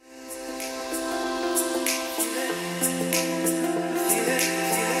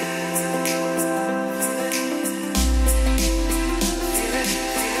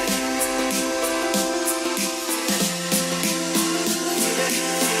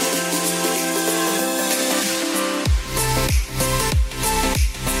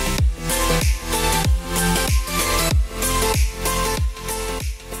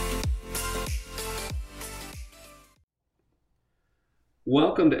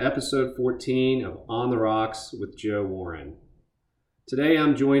Welcome to episode 14 of On the Rocks with Joe Warren. Today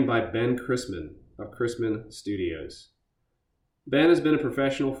I'm joined by Ben Chrisman of Chrisman Studios. Ben has been a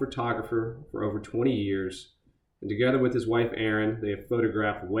professional photographer for over 20 years, and together with his wife Erin, they have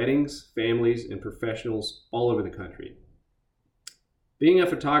photographed weddings, families, and professionals all over the country. Being a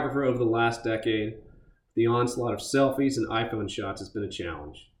photographer over the last decade, the onslaught of selfies and iPhone shots has been a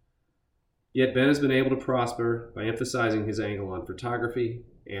challenge. Yet Ben has been able to prosper by emphasizing his angle on photography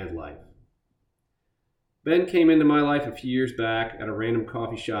and life. Ben came into my life a few years back at a random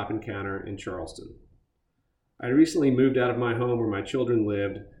coffee shop encounter in Charleston. I recently moved out of my home where my children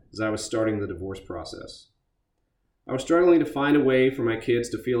lived as I was starting the divorce process. I was struggling to find a way for my kids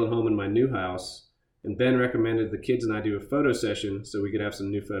to feel at home in my new house, and Ben recommended the kids and I do a photo session so we could have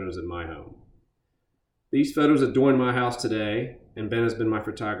some new photos at my home. These photos adorn my house today, and Ben has been my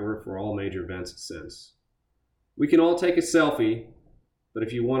photographer for all major events since. We can all take a selfie, but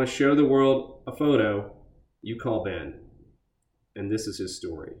if you want to show the world a photo, you call Ben. And this is his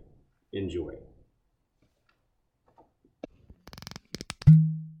story. Enjoy.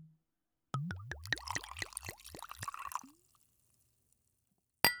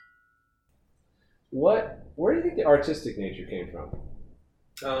 Where do you think the artistic nature came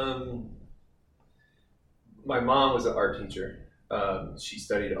from? My mom was an art teacher. She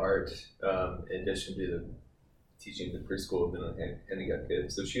studied art in addition to teaching the preschool and mentally handicapped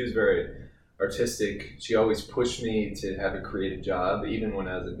kids. So she was very artistic. She always pushed me to have a creative job. Even when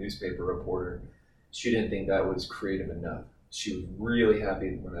I was a newspaper reporter, she didn't think that was creative enough. She was really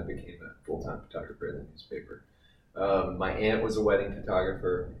happy when I became a full-time photographer in the newspaper. My aunt was a wedding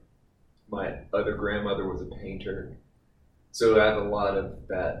photographer. My other grandmother was a painter. So I have a lot of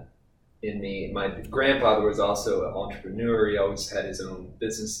that in me. My grandfather was also an entrepreneur. He always had his own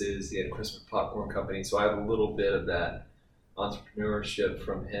businesses. He had a Christmas popcorn company. So I have a little bit of that entrepreneurship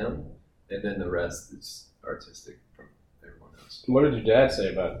from him. And then the rest is artistic from everyone else. What did your dad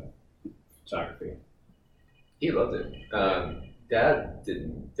say about photography? He loved it. Dad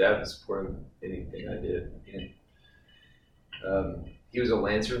didn't. Dad was supportive of anything I did. He was a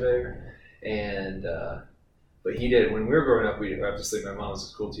land surveyor, and but he did, when we were growing up, obviously my mom was a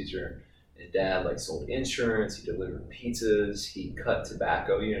school teacher, and Dad sold insurance, he delivered pizzas, he cut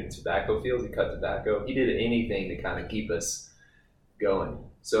tobacco, in tobacco fields, he cut tobacco. He did anything to kind of keep us going.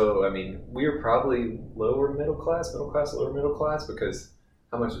 So, we were probably lower middle class, lower middle class, because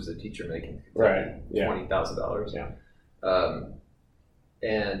how much was a teacher making? Right, yeah. $20,000. Yeah.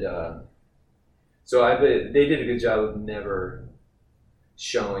 So they did a good job of never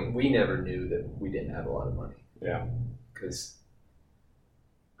showing. We never knew that we didn't have a lot of money. Yeah.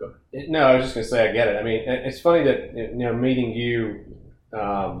 No, I was just going to say I get it. It's funny that meeting you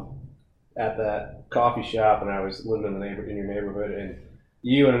at that coffee shop, and I was living in your neighborhood, and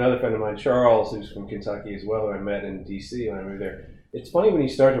you and another friend of mine, Charles, who's from Kentucky as well, who I met in D.C. when I moved there. It's funny when you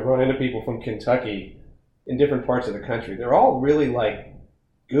start to run into people from Kentucky in different parts of the country. They're all really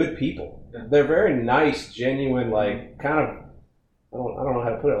good people. Yeah. They're very nice, genuine, kind of. I don't know how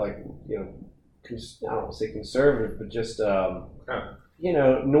to put it. I don't want to say conservative, but just normal.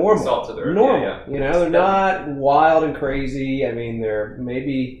 Salt to the earth. Normal. Yeah. They're not wild and crazy. They're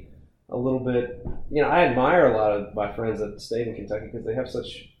maybe a little bit. I admire a lot of my friends that stayed in Kentucky because they have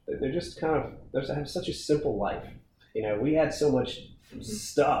they have such a simple life. We had so much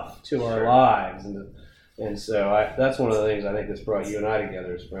stuff to our lives, and so that's one of the things I think that's brought you and I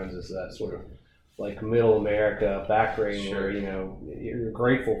together as friends is that sort of middle America background where you're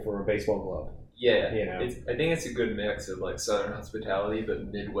grateful for a baseball glove. Yeah, I think it's a good mix of Southern hospitality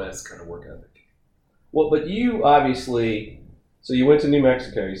but Midwest kind of work ethic. Well, but you obviously, so you went to New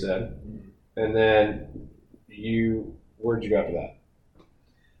Mexico, you said, and then where'd you go after that?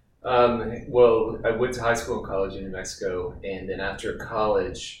 Well, I went to high school and college in New Mexico, and then after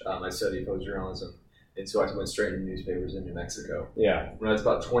college, I studied photojournalism, and so I went straight into newspapers in New Mexico. Yeah. When I was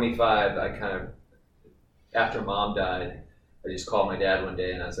about 25, after Mom died, I just called my dad one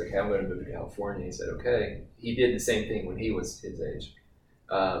day and I was like, hey, I'm going to move to California. He said, okay. He did the same thing when he was his age.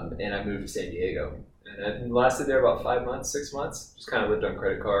 And I moved to San Diego. And I lasted there about 5 months, 6 months. Just kind of lived on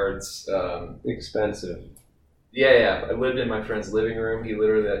credit cards. Expensive. Yeah. I lived in my friend's living room. He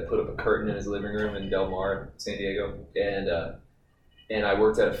literally had put up a curtain in his living room in Del Mar, San Diego. And I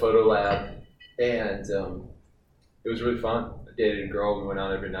worked at a photo lab. And it was really fun. I dated a girl. We went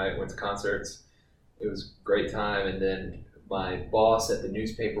out every night, went to concerts. It was a great time. And then my boss at the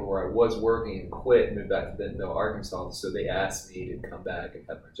newspaper where I was working quit and moved back to Bentonville, Arkansas. So they asked me to come back and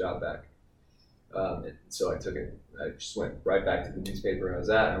have my job back. And so I took it. I just went right back to the newspaper I was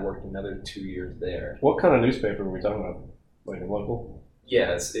at, and I worked another 2 years there. What kind of newspaper were we talking about? A local?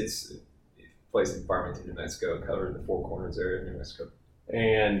 Yeah, it's placed in Farmington, New Mexico. Covered the Four Corners area of New Mexico.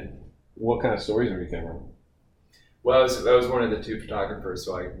 And what kind of stories are you covering? Well, I was one of the 2 photographers,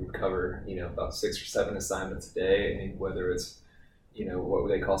 so I would cover, about 6 or 7 assignments a day. And whether it's, what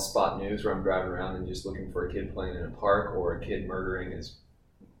they call spot news, where I'm driving around and just looking for a kid playing in a park, or a kid murdering his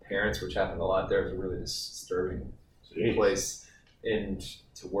parents, which happened a lot there. It was a really disturbing place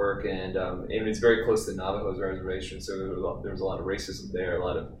to work, and it's very close to the Navajo's reservation, so there was a lot of racism there, a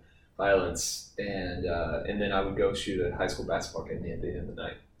lot of violence, and then I would go shoot a high school basketball game at the end of the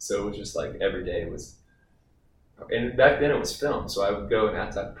night. So it was just like every day was. And back then it was film, so I would go and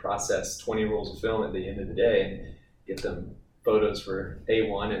have to process 20 rolls of film at the end of the day and get them photos for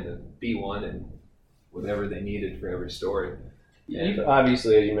A1 and the B1 and whatever they needed for every story. You've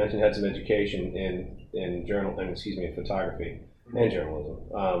obviously, as you mentioned, had some education in photography and journalism.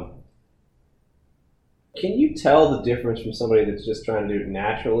 Can you tell the difference from somebody that's just trying to do it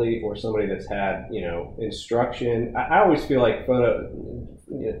naturally or somebody that's had, instruction? I always feel like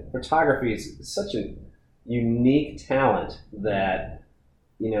photography is such a unique talent that,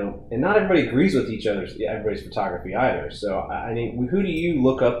 and not everybody agrees with everybody's photography either. So, I mean, who do you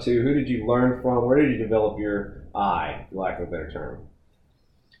look up to? Who did you learn from? Where did you develop your eye, for lack of a better term?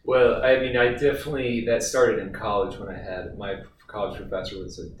 Well, I mean, that started in college when I had my college professor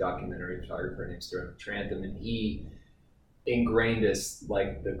was a documentary photographer named Sterling Trantham, and he ingrained us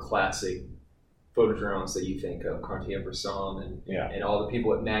like the classic photojournalists that you think of, Cartier-Bresson and all the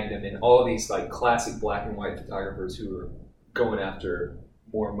people at Magnum and all these like classic black and white photographers who were going after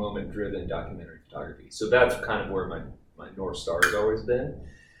more moment-driven documentary photography. So that's kind of where my North Star has always been.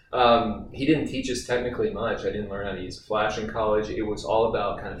 He didn't teach us technically much. I didn't learn how to use a flash in college. It was all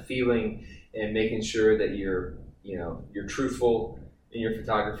about kind of feeling and making sure that you're truthful in your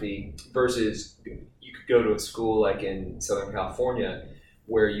photography versus you could go to a school like in Southern California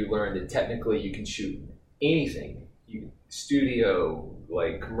where you learn that technically you can shoot anything, studio,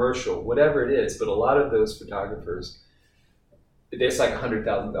 like commercial, whatever it is. But a lot of those photographers, it's like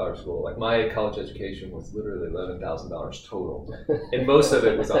 $100,000 school. Like my college education was literally $11,000 total, and most of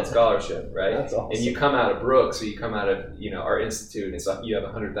it was on scholarship, right? That's awesome. And you come out of Brooks, or you come out of our institute, and it's like you have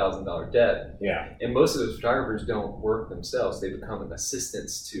 $100,000 debt. Yeah. And most of those photographers don't work themselves; they become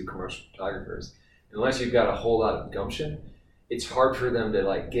assistants to commercial photographers. Unless you've got a whole lot of gumption, it's hard for them to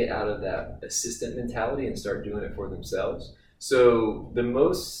like get out of that assistant mentality and start doing it for themselves. So the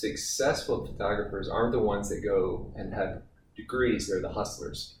most successful photographers aren't the ones that go and have degrees. They're the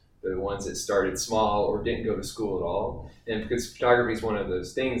hustlers. They're the ones that started small or didn't go to school at all. And because photography is one of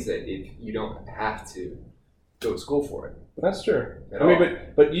those things that if you don't have to go to school for it. That's true.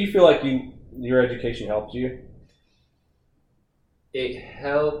 But do you feel like your education helped you? It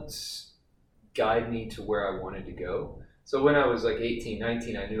helped guide me to where I wanted to go. So when I was like 18,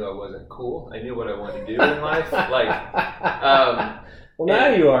 19, I knew I wasn't cool. I knew what I wanted to do in life. Well, now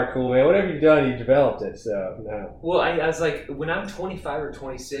you are cool, man. Whatever you've done, you developed it. So no. Well, I was like, when I'm 25 or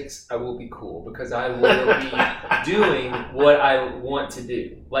 26, I will be cool because I will be doing what I want to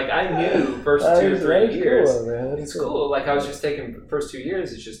do. Like I knew first 2 or 3 years. Cool, man. It's cool. Like I was just taking first 2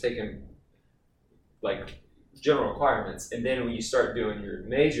 years. It's just taking like general requirements, and then when you start doing your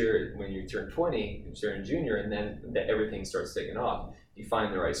major, when you turn 20, you turn junior, and then everything starts taking off. You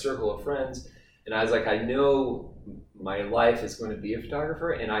find the right circle of friends, and I was like, I know my life is going to be a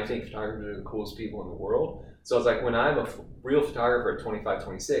photographer, and I think photographers are the coolest people in the world. So I was like, when I'm a real photographer at 25,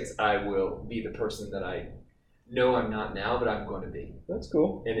 26, I will be the person that I know I'm not now, but I'm going to be. That's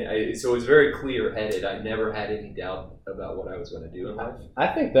cool. And so it was very clear-headed. I never had any doubt about what I was going to do in life. I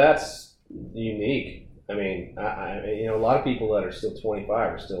think that's unique. I mean, a lot of people that are still 25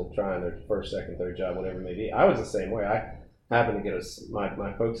 are still trying their first, second, third job, whatever it may be. I was the same way. I happened to get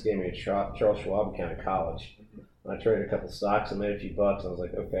my folks gave me a Charles Schwab account in college. I traded a couple stocks and made a few bucks. I was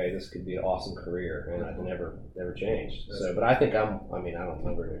like, okay, this could be an awesome career, and I never changed. So, but I think I don't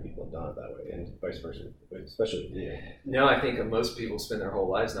know very many people have done it that way, and vice versa, especially you. No, I think most people spend their whole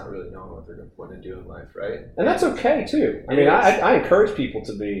lives not really knowing what they're going to do in life, right? And that's okay too. I mean, I encourage people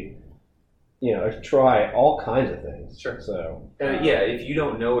to be, try all kinds of ththings. Sure. So if you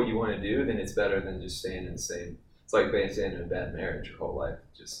don't know what you want to do, then it's better than just staying in the same. It's like staying in a bad marriage your whole life.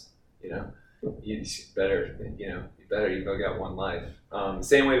 Just you've got one life.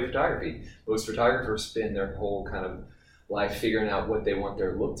 Same way with photography. Most photographers spend their whole kind of life figuring out what they want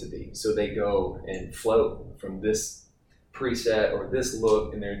their look to be. So they go and float from this preset or this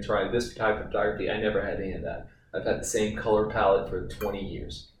look, and they try this type of photography. I never had any of that. I've had the same color palette for 20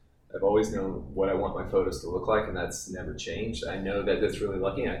 years. I've always known what I want my photos to look like, and that's never changed. I know that that's really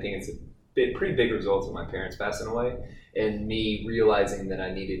lucky, and I think it's a pretty big result of my parents passing away. and me realizing that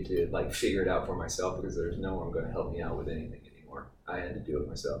I needed to like figure it out for myself because there's no one going to help me out with anything anymore. I had to do it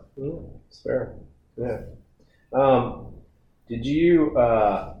myself. It's fair. Yeah. Did you?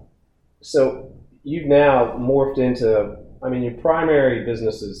 So you've now morphed into. I mean, your primary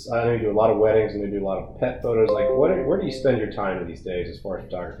business is. I know you do a lot of weddings and you do a lot of pet photos. Like, where do you spend your time these days as far as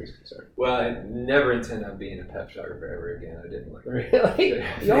photography is concerned? Well, I never intend on being a pet photographer ever again. I didn't like. Really?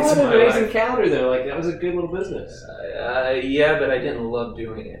 You all had an amazing calendar though. Like that was a good little business. Yeah, but I didn't love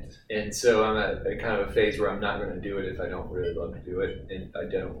doing it, and so I'm at a kind of a phase where I'm not going to do it if I don't really love to do it, and I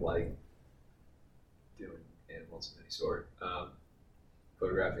don't like doing animals of any sort.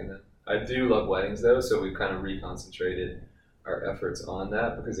 Photographing them. I do love weddings though, so we've kind of reconcentrated our efforts on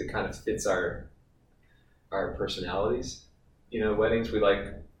that because it kind of fits our personalities. You know, weddings we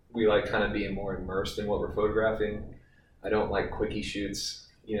like kind of being more immersed in what we're photographing. I don't like quickie shoots,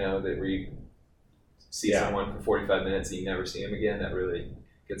 you know, that we see someone for 45 minutes and you never see them again. That really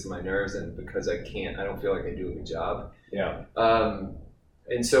gets on my nerves, and because I don't feel like I do a good job. Yeah.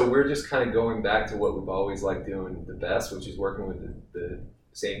 And so we're just kind of going back to what we've always liked doing the best, which is working with the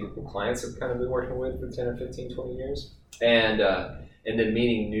same group of clients I've kind of been working with for 10 or 15, 20 years. And then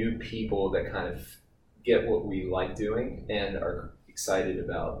meeting new people that kind of get what we like doing and are excited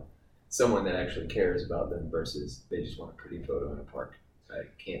about someone that actually cares about them versus they just want a pretty photo in a park. I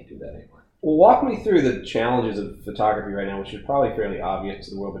can't do that anymore. Well, walk me through the challenges of photography right now, which is probably fairly obvious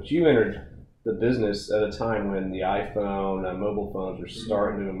to the world, but you entered the business at a time when the iPhone, mobile phones were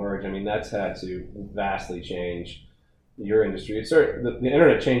starting to emerge. I mean, that's had to vastly change your industry. The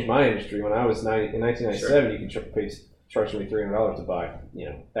internet changed my industry. When I was in 1997, you could charge me $300 to buy,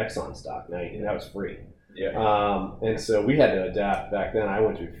 Exxon stock. Now that was free. Yeah. And so we had to adapt back then. I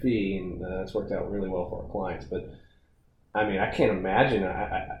went to a fee, and that's worked out really well for our clients. But I mean, I can't imagine.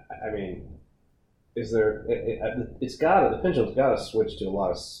 I mean, is there? The pendulum's got to switch to a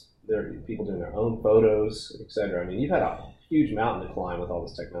lot of people doing their own photos, etc. I mean, you've had a huge mountain to climb with all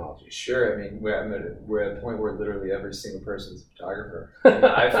this technology. Sure. I mean, we're at a point where literally every single person's a photographer. And the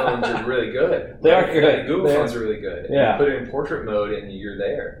iPhones are really good. They are good. The Google phones are really good. Yeah. You put it in portrait mode and you're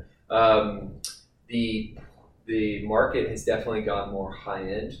there. The market has definitely gotten more high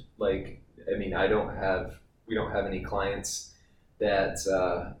end. Like, I mean, we don't have any clients that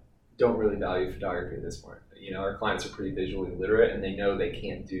don't really value photography at this point. Our clients are pretty visually literate and they know they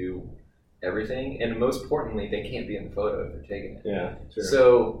can't do everything, and most importantly, they can't be in the photo if they're taking it. Yeah, sure.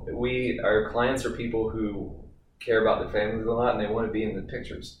 So our clients are people who care about their families a lot and they want to be in the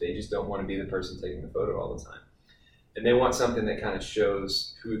pictures. They just don't want to be the person taking the photo all the time. And they want something that kind of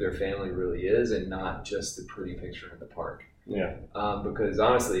shows who their family really is and not just the pretty picture in the park. Yeah. Because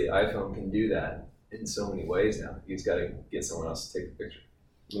honestly, iPhone can do that in so many ways now. You just got to get someone else to take the picture.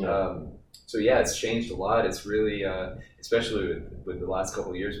 Yeah. So yeah, it's changed a lot. It's really, especially with the last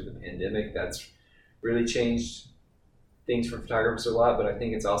couple of years with the pandemic, that's really changed things for photographers a lot. But I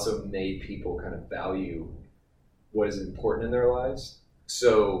think it's also made people kind of value what is important in their lives.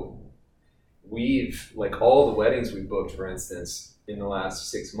 So like all the weddings we booked, for instance, in the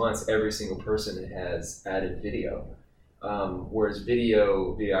last 6 months, every single person has added video. Whereas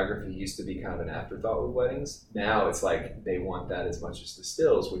videography used to be kind of an afterthought with weddings. Now it's like they want that as much as the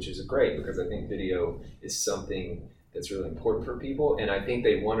stills, which is great because I think video is something that's really important for people. And I think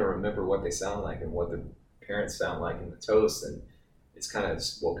they want to remember what they sound like and what their parents sound like in the toast. And it's kind of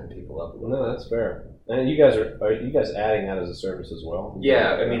woken people up a little bit. No, that's fair. And you guys are you guys adding that as a service as well?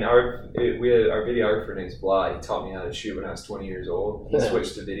 Yeah, I mean, our videographer name's Blah. He taught me how to shoot when I was 20 years old. He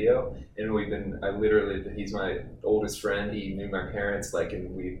switched to video, and he's my oldest friend. He knew my parents,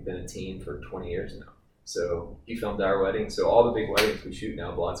 and we've been a team for 20 years now. So he filmed our wedding. So all the big weddings we shoot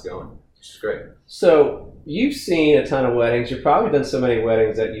now, Blah's going, which is great. So you've seen a ton of weddings. You've probably done so many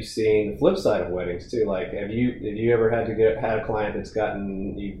weddings that you've seen the flip side of weddings too. Like, have you ever had a client that's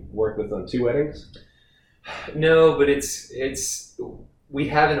you've worked with on 2 weddings? No, but we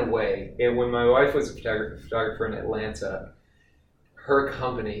have in a way. And when my wife was a photographer in Atlanta, her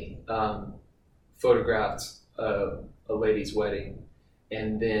company photographed a lady's wedding,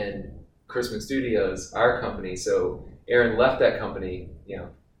 and then Chrisman Studios, our company. So Aaron left that company,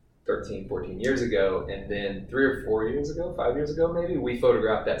 13, 14 years ago, and then 3 or 4 years ago, 5 years ago maybe, we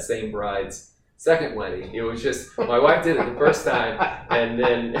photographed that same bride's second wedding. It was just, my wife did it the first time, and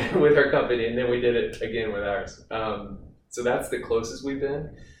then with her company, and then we did it again with ours. So that's the closest we've been.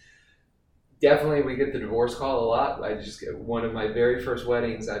 Definitely, we get the divorce call a lot. I just get one of my very first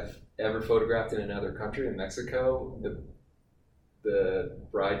weddings I've ever photographed in another country, in Mexico. the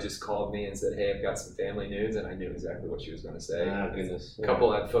bride just called me and said, "Hey, I've got some family news," and I knew exactly what she was going to say. Oh, goodness. A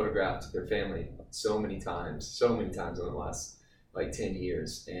couple I've photographed their family so many times in the last like 10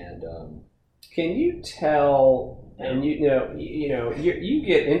 years, and can you tell? And you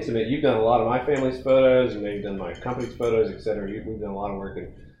get intimate. You've done a lot of my family's photos, and maybe done my company's photos, etc. We've done a lot of work.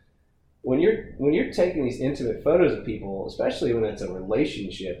 And when you're taking these intimate photos of people, especially when it's a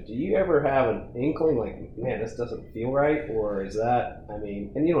relationship, do you ever have an inkling like, man, this doesn't feel right? Or is that, I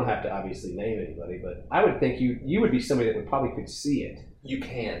mean, and you don't have to obviously name anybody, but I would think you would be somebody that would probably could see it. You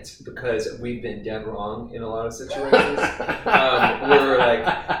can't, because we've been dead wrong in a lot of situations. We're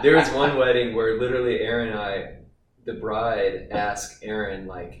like, there was one wedding where literally Aaron and I, the bride asked Aaron,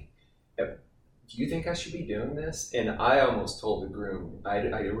 like, "Do you think I should be doing this?" And I almost told the groom, I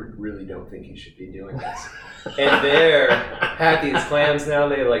really don't think you should be doing this. And they're happy as clams now.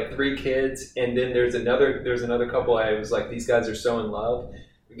 They have like 3 kids. And then there's another couple. I was like, these guys are so in love.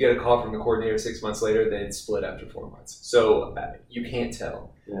 We get a call from the coordinator 6 months later. They'd split after 4 months. So you can't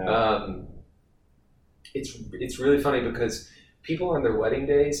tell. Yeah. It's really funny because people on their wedding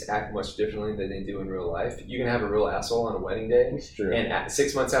days act much differently than they do in real life. You can have a real asshole on a wedding day, That's true. and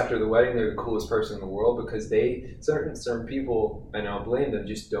 6 months after the wedding, they're the coolest person in the world because certain people, and I don't blame them,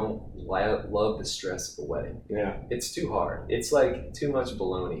 just don't love the stress of a wedding. Yeah. It's too hard. It's like too much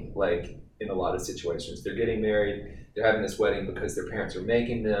baloney. Like in a lot of situations, they're getting married. They're having this wedding because their parents are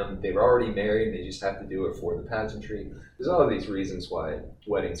making them. They were already married, and they just have to do it for the pageantry. There's all of these reasons why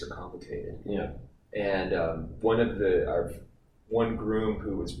weddings are complicated. Yeah. And one groom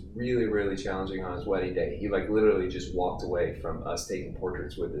who was really, really challenging on his wedding day, he like literally just walked away from us taking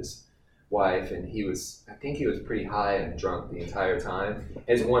portraits with his wife, and I think he was pretty high and drunk the entire time.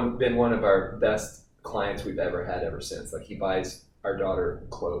 Has been one of our best clients we've ever had ever since. Like, he buys our daughter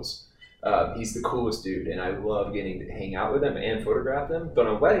clothes. He's the coolest dude, and I love getting to hang out with him and photograph them. But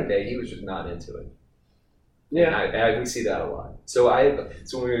on wedding day, he was just not into it. Yeah, we see that a lot. So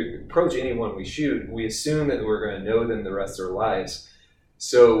when we approach anyone we shoot, we assume that we're going to know them the rest of their lives.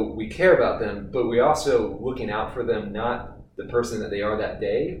 So we care about them, but we also looking out for them, not the person that they are that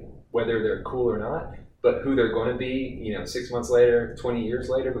day, whether they're cool or not, but who they're going to be, 6 months later, 20 years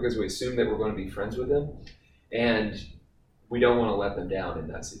later, because we assume that we're going to be friends with them. And we don't want to let them down in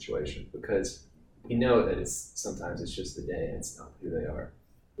that situation because we know that sometimes it's just the day and it's not who they are.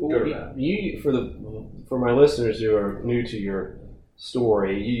 For my listeners who are new to your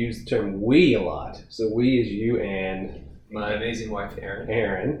story, you use the term "we" a lot. So we is you and my amazing wife,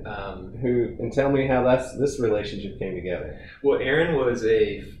 Erin. And tell me how this relationship came together. Well, Erin was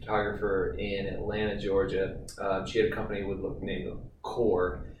a photographer in Atlanta, Georgia. She had a company named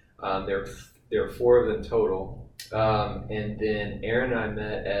Core. There were 4 of them total. And then Erin and I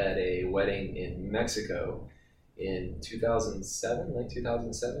met at a wedding in Mexico in 2007, late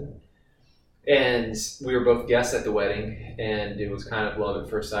 2007. And we were both guests at the wedding, and it was kind of love at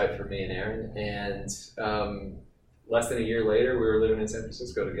first sight for me and Erin. And less than a year later, we were living in San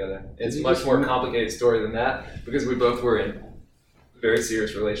Francisco together. It's a much more complicated story than that because we both were in very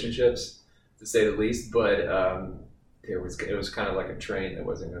serious relationships, to say the least. But it was kind of like a train that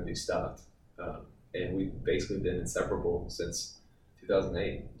wasn't going to be stopped. And we've basically been inseparable since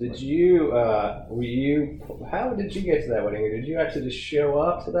 2008. How did you get to that wedding? Or did you actually just show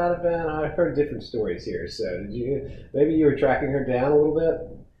up to that event? I've heard different stories here. So maybe you were tracking her down a little bit?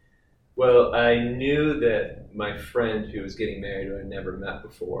 Well, I knew that my friend who was getting married, who I'd never met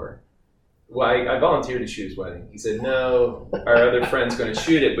before, I volunteered to shoot his wedding. He said, "No, our other friend's going to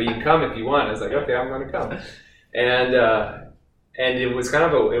shoot it, but you can come if you want." I was like, "Okay, I'm going to come." And it was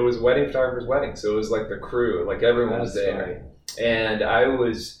it was a wedding photographer's wedding. So it was like the crew, like everyone was there. Funny. And I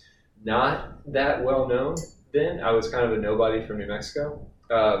was not that well known then. I was kind of a nobody from New Mexico.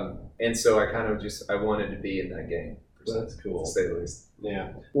 And so I wanted to be in that game. That's cool. To say the least.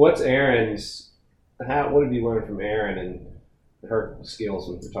 Yeah. What have you learned from Erin and her skills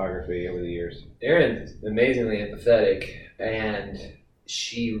with photography over the years? Erin's amazingly empathetic, and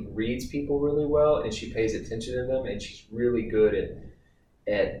she reads people really well, and she pays attention to them, and she's really good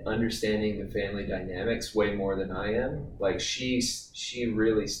at understanding the family dynamics way more than I am. Like, she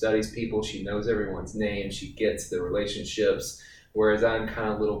really studies people. She knows everyone's name. She gets the relationships, whereas I'm kind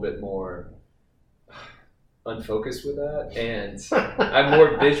of a little bit more unfocused with that, and I'm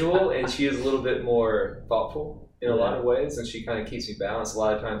more visual, and she is a little bit more thoughtful in a lot of ways, and she kind of keeps me balanced. A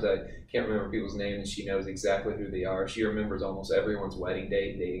lot of times I can't remember people's names, and she knows exactly who they are. She remembers almost everyone's wedding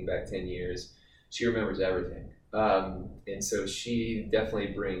date dating back 10 years. She remembers everything. And so she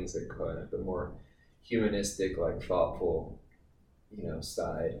definitely brings a kind of the more humanistic, like thoughtful,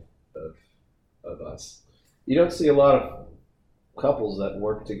 side of us. You don't see a lot of couples that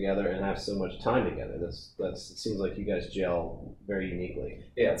work together and have so much time together. It seems like you guys gel very uniquely.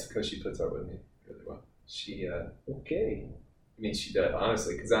 Yeah, it's because she puts up with me really well. She Okay. I mean, she does,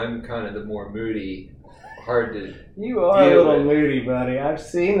 honestly, because I'm kind of the more moody, hard to. You are a deal little with. moody, buddy. I've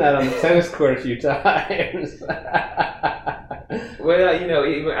seen that on the tennis court a few times. Well, you know,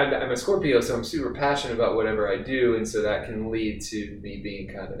 I'm a Scorpio, so I'm super passionate about whatever I do, and so that can lead to me being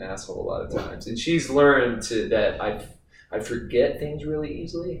kind of an asshole a lot of times. And she's learned that I forget things really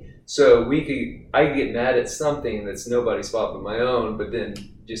easily. So I could get mad at something that's nobody's fault but my own, but then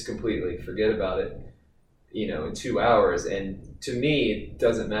just completely forget about it, you know, in 2 hours. And to me, it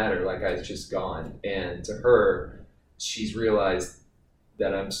doesn't matter. Like, it's just gone. And to her, she's realized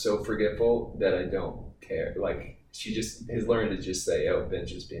that I'm so forgetful that I don't care. Like, she just has learned to just say, "Oh,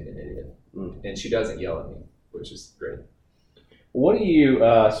 Ben's just being an idiot," and she doesn't yell at me, which is great. What do you,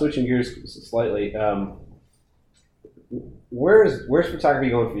 switching gears slightly, where's photography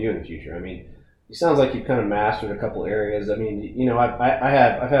going for you in the future? I mean, it sounds like you've kind of mastered a couple areas. I mean, you know, I've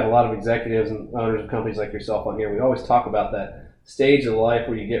had a lot of executives and owners of companies like yourself on here. We always talk about that stage of life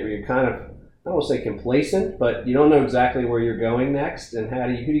where you're kind of, I don't want to say complacent, but you don't know exactly where you're going next, and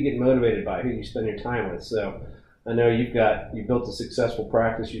who do you get motivated by? Who do you spend your time with? So I know you've built a successful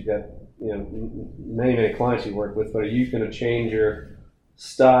practice. You've got, you know, many clients you work with, but are you going to change your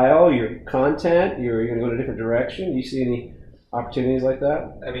style, your content? You're going to go in a different direction? Do you see any opportunities like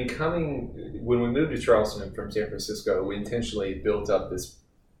that? I mean, when we moved to Charleston from San Francisco, we intentionally built up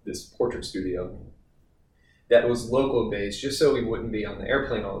this portrait studio that was local based, just so we wouldn't be on the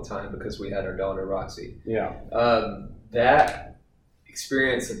airplane all the time, because we had our daughter Roxy. Yeah. That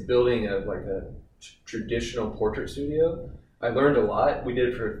experience of building a traditional portrait studio, I learned a lot. We did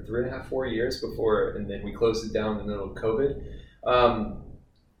it for 3.5, 4 years before, and then we closed it down in the middle of COVID.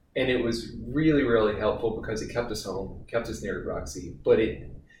 And it was really, really helpful because it kept us home, kept us near Roxy. But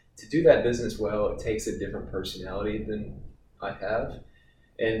to do that business well, it takes a different personality than I have.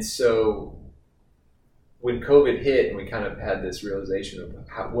 And so when COVID hit and we kind of had this realization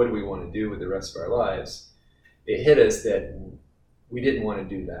of what do we want to do with the rest of our lives, it hit us that we didn't want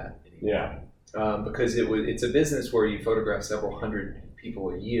to do that anymore. Yeah. Because it's a business where you photograph several hundred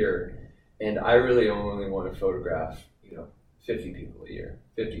people a year, and I really only want to photograph, 50 people a year,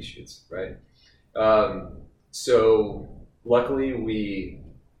 50 shoots, right? So luckily we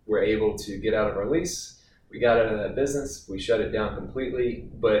were able to get out of our lease. We got out of that business. We shut it down completely,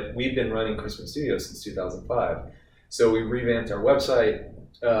 but we've been running Chrisman Studios since 2005. So we revamped our website,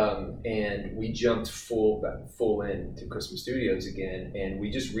 and we jumped full in to Chrisman Studios again, and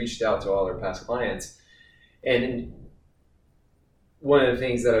we just reached out to all our past clients. And one of the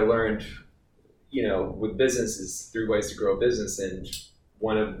things that I learned, with business is 3 ways to grow a business, and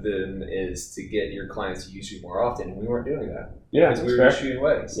one of them is to get your clients to use you more often. And we weren't doing that. Yeah, because we were just shooting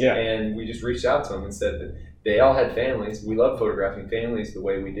weddings. Yeah. And we just reached out to them and said that they all had families. We love photographing families the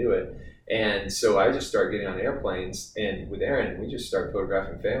way we do it. And so I just started getting on airplanes, and with Aaron, we just started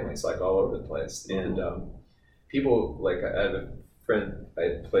photographing families like all over the place. Mm-hmm. And people, like, I have a friend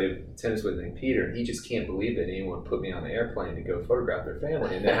I played tennis with named Peter, and he just can't believe that anyone put me on an airplane to go photograph their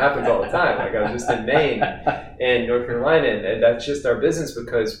family. And that happens all the time. Like, I was just in Maine and North Carolina, and that's just our business,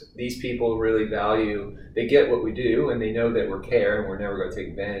 because these people really they get what we do, and they know that we're care, and we're never going to take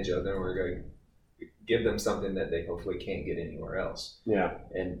advantage of them. We're going to give them something that they hopefully can't get anywhere else. Yeah.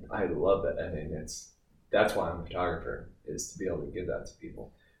 And I love that. I mean, that's why I'm a photographer, is to be able to give that to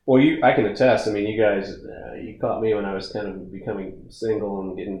people. Well, I can attest. I mean, you guys, you caught me when I was kind of becoming single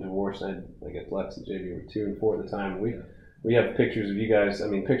and getting divorced. I guess Lex and JB were 2 and 4 at the time. We have pictures of you guys. I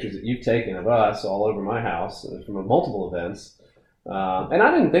mean, pictures that you've taken of us all over my house from multiple events. And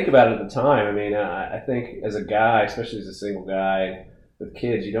I didn't think about it at the time. I mean, I think as a guy, especially as a single guy with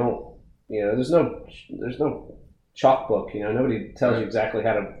kids, you don't. There's no chalk book. Nobody tells you exactly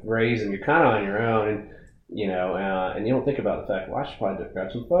how to raise them. You're kind of on your own, and and you don't think about the fact, well, I should probably grab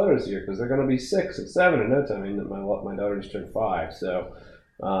some photos here because they're going to be 6 and 7 in no time. I mean, my daughter just turned 5, so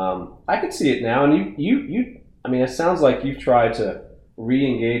I could see it now. And you, I mean, it sounds like you've tried to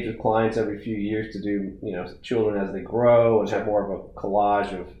re-engage with clients every few years to do, children as they grow and have more of a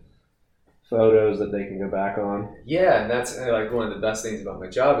collage of photos that they can go back on. Yeah, and that's like one of the best things about my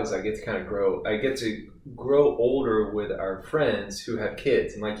job is I get to kind of grow. I get to grow older with our friends who have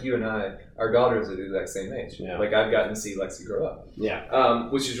kids, and like you and I, our daughters are the exact same age. Yeah. Like, I've gotten to see Lexi grow up. Yeah.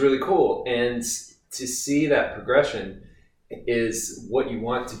 Which is really cool, and to see that progression is what you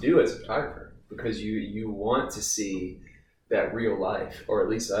want to do as a photographer, because you want to see that real life, or at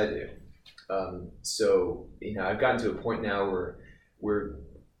least I do. So I've gotten to a point now where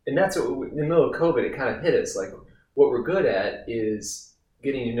and that's what, in the middle of COVID, it kind of hit us. Like, what we're good at is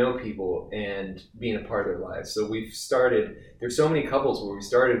getting to know people and being a part of their lives. So there's so many couples where we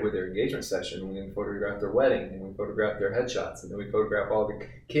started with their engagement session, and we photographed their wedding, and we photographed their headshots, and then we photograph all the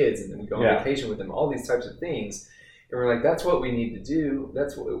kids, and then we go on vacation with them, all these types of things. And we're like, that's what we need to do.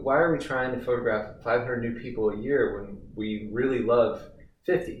 Why are we trying to photograph 500 new people a year when we really love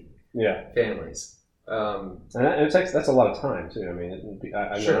 50 families? And that's a lot of time too. I mean,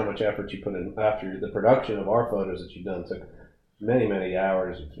 I know how much effort you put in after the production of our photos that you've done took many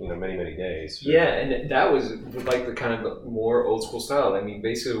hours, many days. Yeah, and that was like the kind of more old school style. I mean,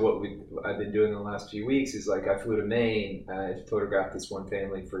 basically what I've been doing the last few weeks is like I flew to Maine, I photographed this one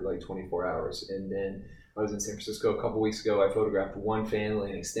family for like 24 hours, and then I was in San Francisco a couple weeks ago. I photographed one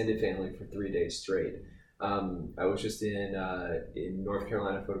family, an extended family, for 3 days straight. I was just in North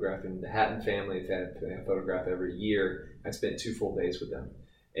Carolina photographing the Hatton family. I photograph every year. I spent 2 full days with them.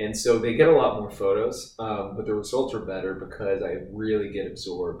 And so they get a lot more photos, but the results are better because I really get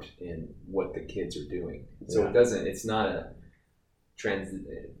absorbed in what the kids are doing. So it's not a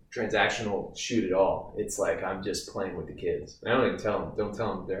transactional shoot at all. It's like I'm just playing with the kids. I don't even don't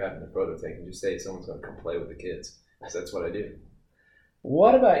tell them they're having a photo taken. Just say someone's going to come play with the kids. So that's what I do.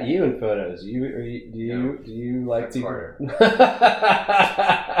 What about you in photos? Do you like that's people? Harder.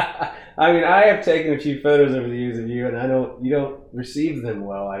 I mean, I have taken a few photos over the years of you, and you don't receive them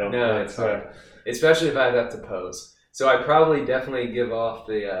well. I don't. No, it's hard, especially if I have to pose. So I probably definitely give off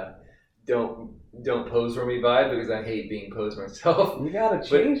the don't pose for me vibe because I hate being posed myself. You gotta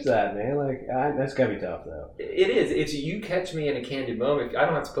change that, man. Like that's gotta be tough, though. It is. If you catch me in a candid moment, I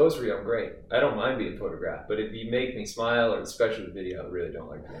don't have to pose for you. I'm great. I don't mind being photographed. But if you make me smile, or especially the video, I really don't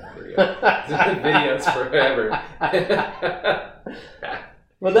like being on video. Videos forever.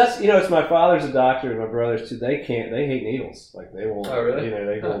 Well, that's it's my father's a doctor and my brothers too. They hate needles. Like they won't. Oh, really?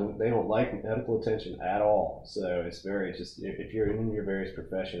 They don't like medical attention at all. So it's very if you're in your various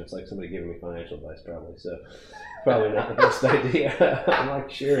profession, it's like somebody giving me financial advice probably. So probably not the best idea. I'm like,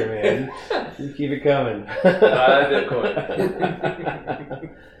 sure, man, you keep it coming.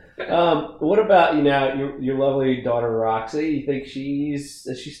 What about your lovely daughter Roxy? You think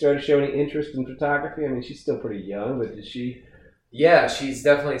has she started showing interest in photography? I mean, she's still pretty young, but does she? Yeah, she's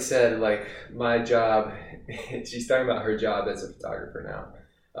definitely said, like, my job, she's talking about her job as a photographer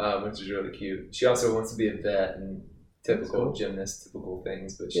now, which is really cute. She also wants to be a vet and typical gymnast, typical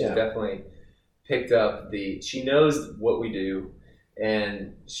things, but she's definitely picked up she knows what we do,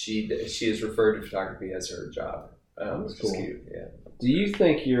 and she has referred to photography as her job, which is cute, yeah. Do you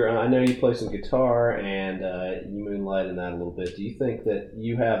think I know you play some guitar and you moonlight in that a little bit. Do you think that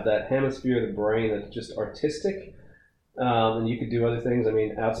you have that hemisphere of the brain that's just artistic? And you could do other things. I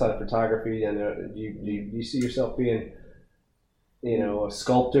mean, outside of photography, I know, do you see yourself being, a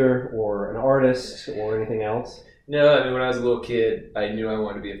sculptor or an artist or anything else? No, I mean, when I was a little kid, I knew I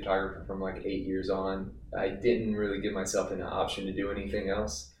wanted to be a photographer from like 8 years on. I didn't really give myself an option to do anything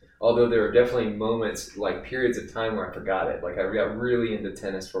else. Although there are definitely moments, like periods of time where I forgot it. Like I got really into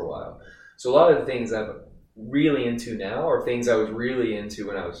tennis for a while. So a lot of the things I'm really into now are things I was really into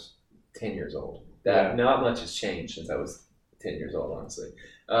when I was 10 years old. Not much has changed since I was 10 years old, honestly.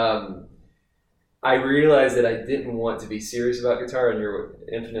 I realized that I didn't want to be serious about guitar, and you're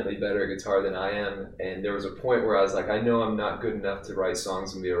infinitely better at guitar than I am. And there was a point where I was like, I know I'm not good enough to write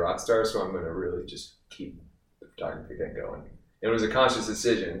songs and be a rock star, so I'm going to really just keep the photography thing going. It was a conscious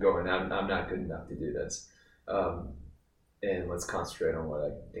decision going, I'm not good enough to do this. And let's concentrate on what I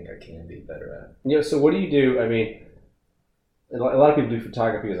think I can be better at. So what do you do? I mean, a lot of people do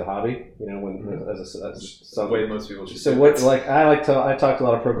photography as a hobby, as the way most people should. So what? Like I talk to a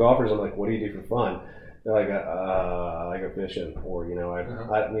lot of pro golfers. I'm like, what do you do for fun? They're like, I go fishing, or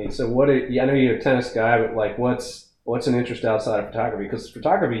I mean, so what? I know you're a tennis guy, but like, what's an interest outside of photography? Because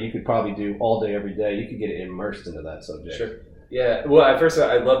photography you could probably do all day, every day. You could get immersed into that subject. Sure. Yeah. Well, at first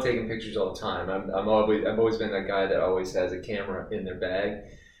I love taking pictures all the time. I've always been that guy that always has a camera in their bag.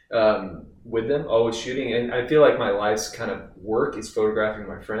 With them, always shooting, and I feel like my life's kind of work is photographing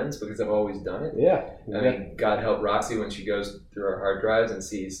my friends because I've always done it. Yeah. I mean, God help Roxy when she goes through our hard drives and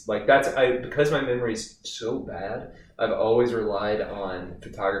sees because my memory's so bad. I've always relied on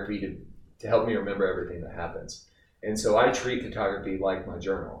photography to help me remember everything that happens, and so I treat photography like my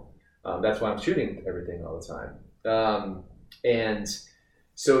journal. That's why I'm shooting everything all the time, and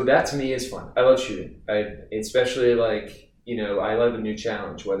so that to me is fun. I love shooting. Especially like. I love a new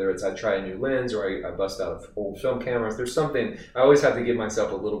challenge, whether it's I try a new lens or I bust out old film cameras. There's something, I always have to give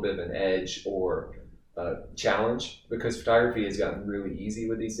myself a little bit of an edge or a challenge because photography has gotten really easy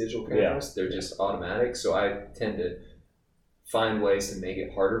with these digital cameras. They're just automatic. So I tend to find ways to make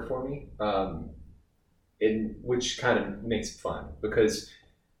it harder for me. which kind of makes it fun because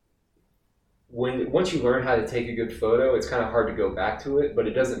once you learn how to take a good photo, it's kind of hard to go back to it, but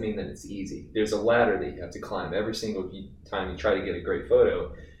it doesn't mean that it's easy. There's a ladder that you have to climb every single time you try to get a great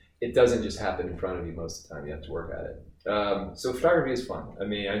photo. It doesn't just happen in front of you most of the time. You have to work at it. So photography is fun. I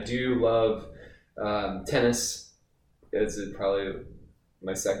mean, I do love tennis. It's probably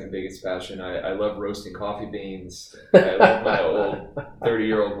my second biggest passion. I love roasting coffee beans. I love my old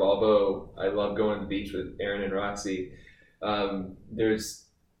 30-year-old Volvo. I love going to the beach with Aaron and Roxy.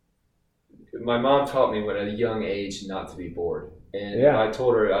 My mom taught me at a young age not to be bored. And if I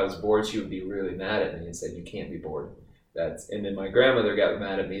told her I was bored, she would be really mad at me and said, you can't be bored. And then my grandmother got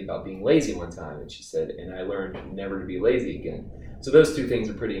mad at me about being lazy one time, and she said, and I learned never to be lazy again. So those two things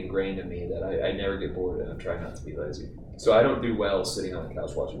are pretty ingrained in me, that I never get bored and I try not to be lazy. So I don't do well sitting on the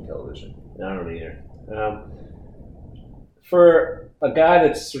couch watching television. No, I don't either. For a guy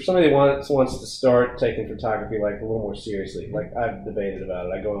or somebody that wants to start taking photography like a little more seriously, like I've debated about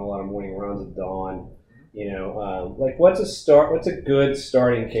it. I go on a lot of morning runs at dawn. Like what's a good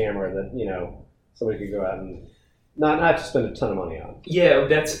starting camera that somebody could go out and not have to spend a ton of money on? Yeah,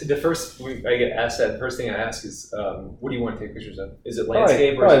 that's the first. I get asked that. The first thing I ask is, what do you want to take pictures of? Is it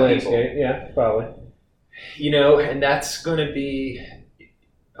landscape or is it people? Landscape, yeah, probably. And that's going to be,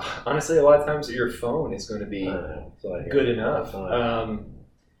 honestly, a lot of times your phone is going to be good enough.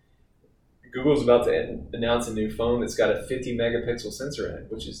 Google's about to announce a new phone that's got a 50 megapixel sensor in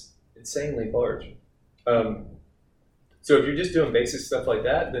it, which is insanely large. So if you're just doing basic stuff like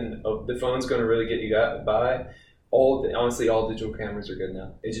that, then the phone's going to really get you by. Honestly, all digital cameras are good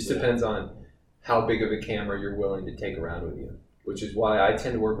now. It just depends on how big of a camera you're willing to take around with you, which is why I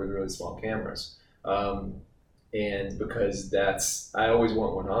tend to work with really small cameras. And because I always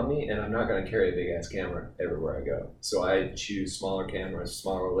want one on me, and I'm not going to carry a big ass camera everywhere I go. So I choose smaller cameras,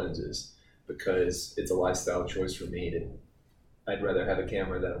 smaller lenses, because it's a lifestyle choice for me. I'd rather have a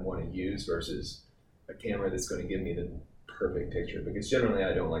camera that I want to use versus a camera that's going to give me the perfect picture, because generally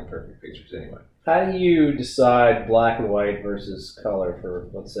I don't like perfect pictures anyway. How do you decide black and white versus color for,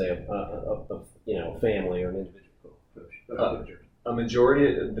 let's say, a family or an individual picture? A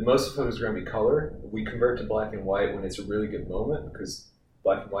majority, most of the photos are going to be color. We convert to black and white when it's a really good moment, because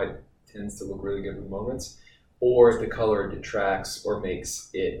black and white tends to look really good in moments, or if the color detracts or makes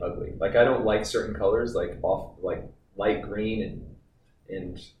it ugly. Like I don't like certain colors, like light green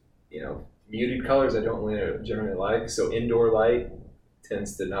and muted colors. I don't generally like. So indoor light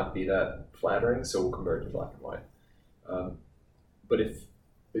tends to not be that flattering, so we'll convert to black and white. But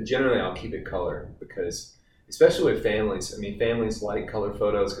generally I'll keep it color, because especially with families. I mean, families like color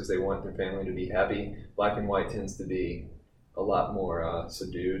photos because they want their family to be happy. Black and white tends to be a lot more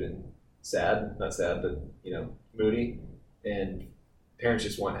subdued and sad. Not sad, but moody. And parents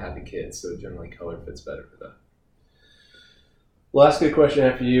just want happy kids, so generally color fits better for that. Last good question I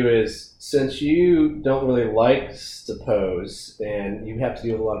have for you is, since you don't really like to pose and you have to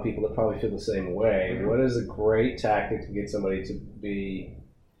deal with a lot of people that probably feel the same way, what is a great tactic to get somebody to be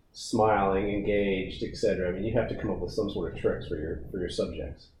smiling, engaged, etc.? I mean, you have to come up with some sort of tricks for your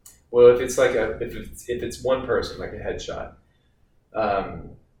subjects. Well, if it's like if it's one person, like a headshot,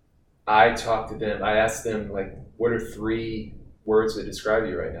 I talk to them. I ask them, like, what are 3 words that describe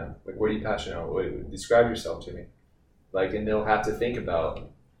you right now? Like, what are you passionate about? Describe yourself to me. Like, and they'll have to think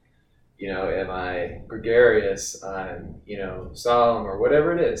about, am I gregarious? I'm, solemn, or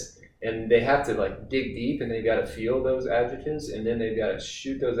whatever it is. And they have to dig deep, and they've got to feel those adjectives, and then they've got to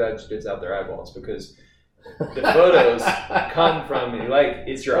shoot those adjectives out their eyeballs, because the photos come from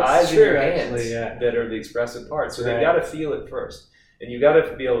it's your eyes and your hands that are the expressive part. So they've got to feel it first, and you've got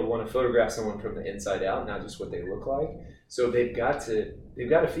to be able to want to photograph someone from the inside out, not just what they look like. So they've got to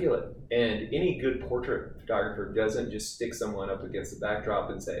feel it. And any good portrait photographer doesn't just stick someone up against the backdrop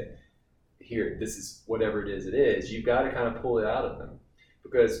and say, "Here, this is whatever it is." You've got to kind of pull it out of them.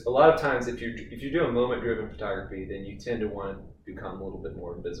 Because a lot of times, if you're doing moment-driven photography, then you tend to want to become a little bit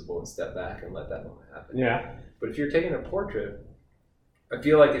more invisible and step back and let that moment happen. Yeah. But if you're taking a portrait, I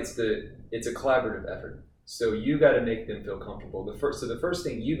feel like it's a collaborative effort. So you got to make them feel comfortable. The first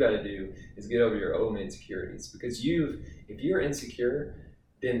thing you got to do is get over your own insecurities, because if you're insecure,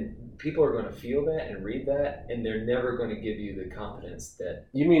 then people are going to feel that and read that, and they're never going to give you the confidence that.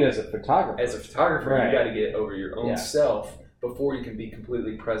 You mean as a photographer? As a photographer, you got to get over your own self before you can be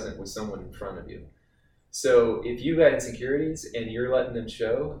completely present with someone in front of you. So if you got insecurities and you're letting them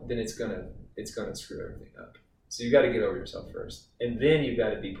show, then it's gonna screw everything up. So you got to get over yourself first, and then you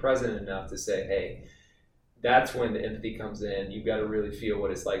got to be present enough to say, hey, that's when the empathy comes in. You've got to really feel what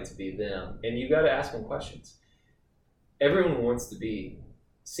it's like to be them, and you got to ask them questions. Everyone wants to be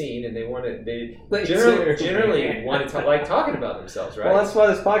seen, and they generally want to like talking about themselves, right? Well, that's why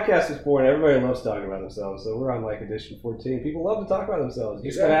this podcast is born. Everybody loves talking about themselves. So we're on like edition 14. People love to talk about themselves.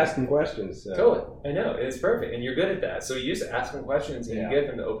 You start asking questions. So. Totally. I know. It's perfect. And you're good at that. So you just ask them questions and you get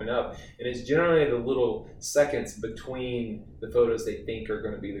them to open up. And it's generally the little seconds between the photos they think are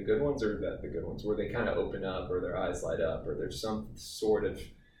going to be the good ones or the good ones where they kind of open up or their eyes light up or there's some sort of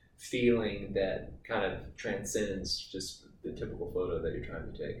feeling that kind of transcends just the typical photo that you're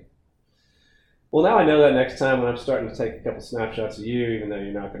trying to take. Well, now I know that next time when I'm starting to take a couple snapshots of you, even though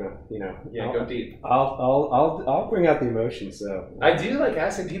you're not gonna, go deep. I'll bring out the emotion. So I do like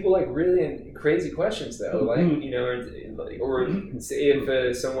asking people like really crazy questions though, like or say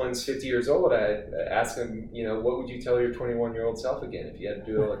if someone's 50 years old, I ask them, what would you tell your 21-year-old self again if you had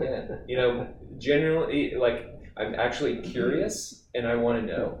to do it all again? Generally, like I'm actually curious and I want to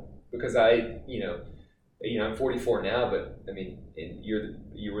know because I'm 44 now, but I mean,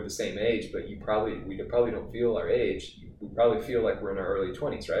 you were the same age, but we probably don't feel our age. We probably feel like we're in our early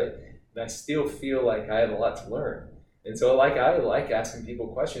 20s, right? And I still feel like I have a lot to learn. And so I like asking people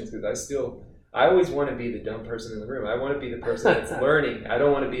questions because I always want to be the dumb person in the room. I want to be the person that's learning. I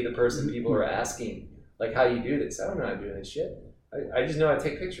don't want to be the person people are asking, like, how you do this. I don't know how to do this shit. I just know how to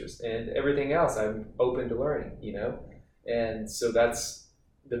take pictures and everything else. I'm open to learning, And so that's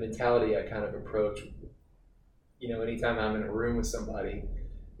the mentality I kind of approach. Anytime I'm in a room with somebody,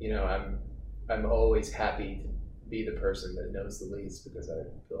 I'm always happy to be the person that knows the least because I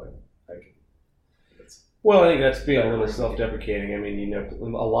feel like I can. Well, I think that's being a little self-deprecating. I mean, you know a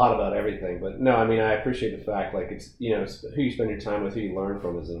lot about everything, but no, I mean, I appreciate the fact, like, it's, who you spend your time with, who you learn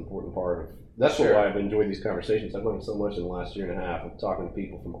from is an important part of. That's why I've enjoyed these conversations. I've learned so much in the last year and a half of talking to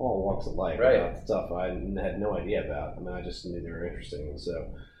people from all walks of life about stuff I had no idea about. I mean, I just knew they were interesting, and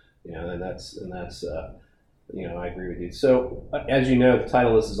so, and that's. I agree with you. So, as you know, the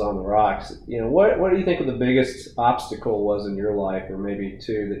title of this is On the Rocks. What do you think the biggest obstacle was in your life, or maybe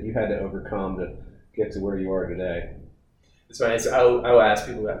two, that you had to overcome to get to where you are today? It's funny. So I will ask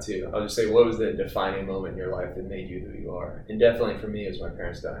people that too. I'll just say, what was the defining moment in your life that made you who you are? And definitely for me, it was my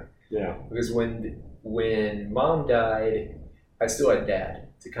parents dying. Yeah. Because when mom died, I still had dad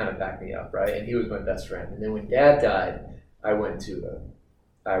to kind of back me up, right? And he was my best friend. And then when dad died, I went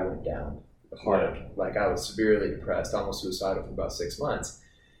down hard. Yeah. Like I was severely depressed, almost suicidal for about 6 months,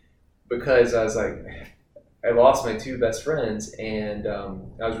 because I was like, I lost my two best friends, and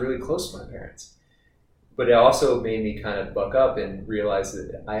I was really close to my parents. But it also made me kind of buck up and realize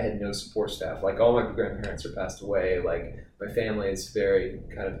that I had no support staff. Like all my grandparents are passed away. Like my family is very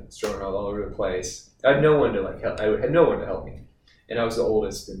kind of strewn all over the place. I had no one to help. I had no one to help me, and I was the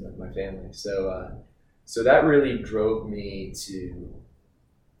oldest in my family. So that really drove me to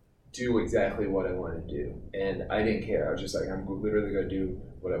do exactly what I wanted to do, and I didn't care. I was just like, I'm literally going to do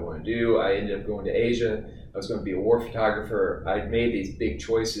what I want to do. I ended up going to Asia. I was going to be a war photographer. I made these big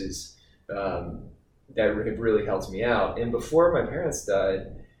choices that have really helped me out. And before my parents died,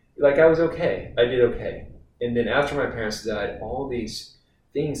 I was okay. I did okay. And then after my parents died, all these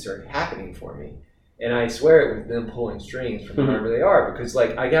things started happening for me. And I swear it was them pulling strings from wherever they are, because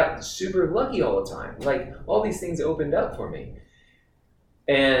I got super lucky all the time. All these things opened up for me.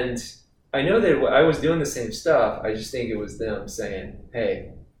 And I know that I was doing the same stuff. I just think it was them saying,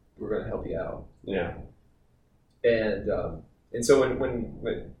 "Hey, we're going to help you out." Yeah. And so when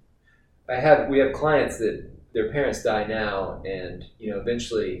we have clients that their parents die now, and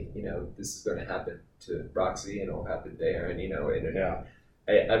eventually this is going to happen to Roxy, and it'll happen there, and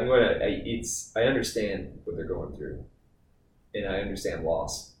I understand what they're going through, and I understand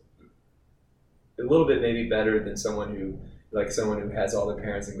loss a little bit, maybe better than someone who has all their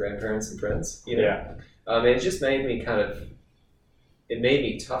parents and grandparents and friends, Yeah. It just made me it made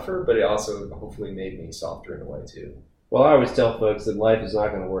me tougher, but it also hopefully made me softer in a way too. Well, I always tell folks that life is not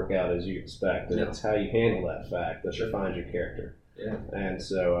going to work out as you expect, and it's how you handle that fact that defines your character. Yeah. And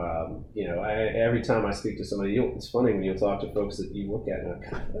so, every time I speak to somebody, it's funny when you'll talk to folks that you look at and go,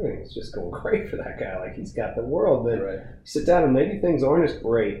 God, everything's just going great for that guy. Like he's got the world. Then you sit down and maybe things aren't as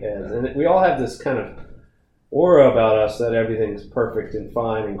great as, and we all have this kind of aura about us that everything's perfect and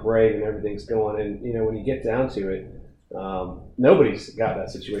fine and great and everything's going. And when you get down to it, nobody's got that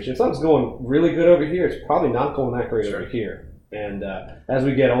situation. If something's going really good over here, it's probably not going that great over here. And as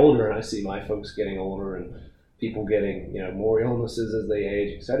we get older, and I see my folks getting older and people getting more illnesses as they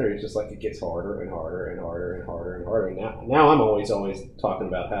age, et cetera, it's just like it gets harder and harder and harder and harder and harder. And now I'm always talking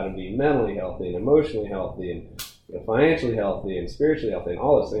about how to be mentally healthy and emotionally healthy and financially healthy and spiritually healthy and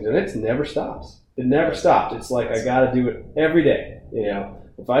all those things, and it never stops. It never stopped. It's like I got to do it every day,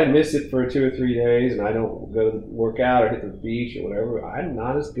 if I miss it for 2 or 3 days and I don't go work out or hit the beach or whatever, I'm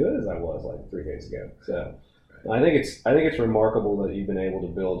not as good as I was like 3 days ago. So I think it's remarkable that you've been able to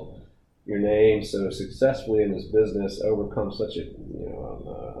build your name so successfully in this business, overcome such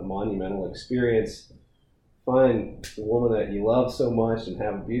a monumental experience, find the woman that you love so much and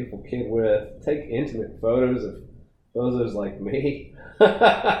have a beautiful kid with, take intimate photos of those like me.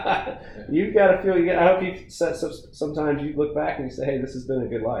 You've got to feel. I hope you sometimes you look back and you say, "Hey, this has been a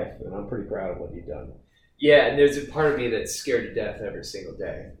good life," and I'm pretty proud of what you've done. Yeah, and there's a part of me that's scared to death every single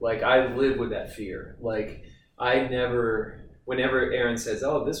day. Like, I live with that fear. Like, whenever Aaron says,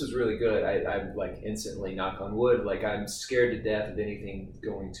 "Oh, this was really good," I'm like instantly, knock on wood, like I'm scared to death of anything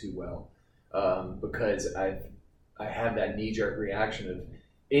going too well, because I have that knee-jerk reaction of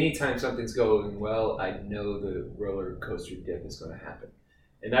anytime something's going well, I know the roller coaster dip is going to happen.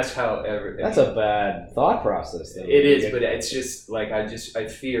 And that's how that's a bad thought process though. It is, but it's just like I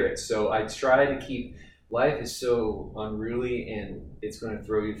fear it. So I try to keep. Life is so unruly, and it's going to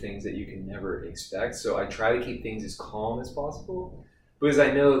throw you things that you can never expect. So I try to keep things as calm as possible, because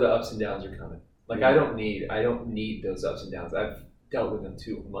I know the ups and downs are coming. Like, I don't need those ups and downs. I've dealt with them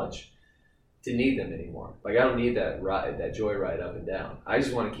too much to need them anymore. Like, I don't need that joy ride up and down. I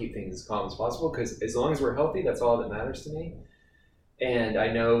just want to keep things as calm as possible, because as long as we're healthy, that's all that matters to me. And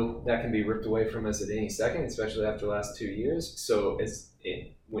I know that can be ripped away from us at any second, especially after the last 2 years. So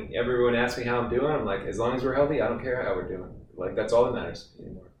when everyone asks me how I'm doing, I'm like, as long as we're healthy, I don't care how we're doing. Like, that's all that matters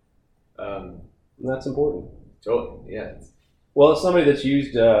anymore. That's important. Totally, yeah. Well, as somebody that's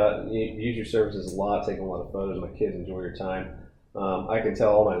used your services a lot, taken a lot of photos, my kids enjoy your time. I can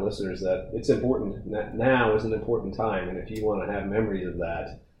tell all my listeners that it's important. Now is an important time, and if you want to have memories of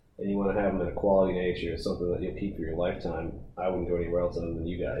that, and you want to have them in a quality nature, something that you'll keep for your lifetime, I wouldn't go anywhere else other than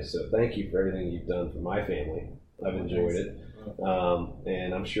you guys. So thank you for everything you've done for my family. I've enjoyed it,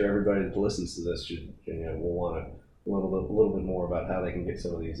 and I'm sure everybody that listens to this will want to learn a little bit more about how they can get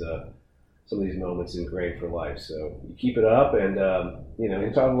some of these moments engraved for life. So you keep it up, and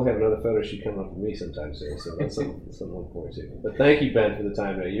we'll probably have another photo shoot coming up for me sometime soon. So that's something to look forward to. But thank you, Ben, for the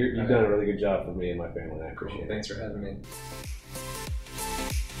time today. You've done a really good job for me and my family, and I appreciate it. Thanks for having me.